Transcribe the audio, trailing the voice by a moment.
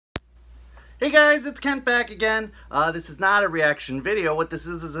Hey guys, it's Kent back again. This is not a reaction video. What this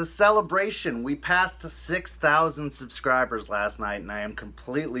is a celebration. We passed 6,000 subscribers last night, and I am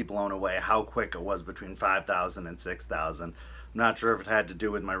completely blown away how quick it was between 5,000 and 6,000. I'm not sure if it had to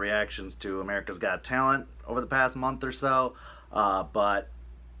do with my reactions to America's Got Talent over the past month or so, but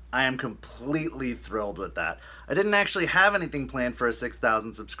I am completely thrilled with that. I didn't actually have anything planned for a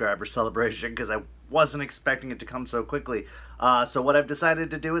 6,000 subscriber celebration because I wasn't expecting it to come so quickly. So what I've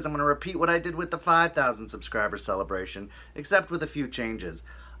decided to do is I'm going to repeat what I did with the 5,000 subscriber celebration, except with a few changes.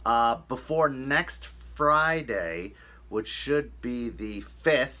 Before next Friday, which should be the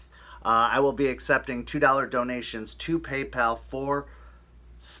 5th, I will be accepting $2 donations to PayPal for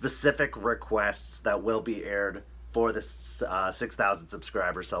specific requests that will be aired for the 6,000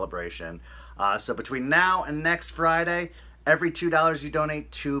 subscriber celebration. So between now and next Friday, every $2 you donate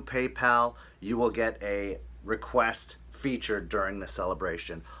to PayPal, you will get a request featured during the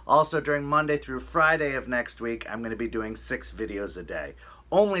celebration. Also, during Monday through Friday of next week, I'm going to be doing 6 videos a day.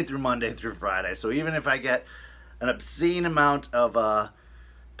 Only through Monday through Friday. So even if I get an obscene amount of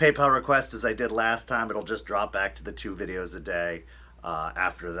PayPal requests as I did last time, it'll just drop back to the 2 videos a day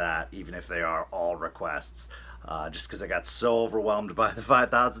after that, even if they are all requests. Just because I got so overwhelmed by the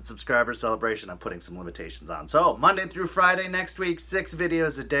 5,000 subscriber celebration, I'm putting some limitations on. So Monday through Friday next week, 6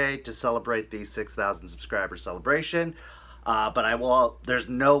 videos a day to celebrate the 6,000 subscriber celebration. But there's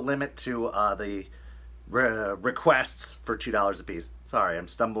no limit to the requests for $2 a piece. Sorry, I'm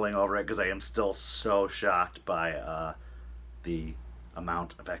stumbling over it because I am still so shocked by the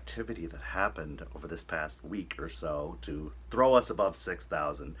amount of activity that happened over this past week or so to throw us above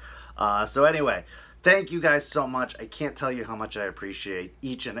 6,000. So anyway, thank you guys so much. I can't tell you how much I appreciate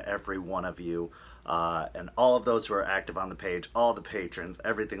each and every one of you, and all of those who are active on the page, all the patrons,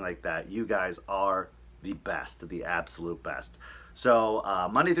 everything like that. You guys are the best, the absolute best. So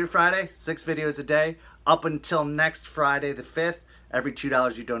Monday through Friday, 6 videos a day. Up until next Friday the 5th, every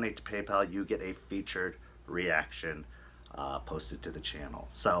 $2 you donate to PayPal, you get a featured reaction posted to the channel.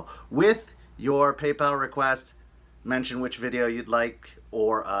 So with your PayPal request, mention which video you'd like,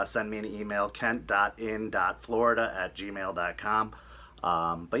 or send me an email, kent.in.florida@gmail.com.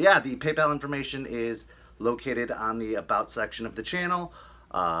 But yeah, the PayPal information is located on the About section of the channel.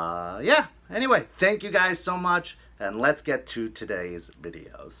 Yeah, anyway, thank you guys so much, and let's get to today's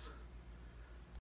videos.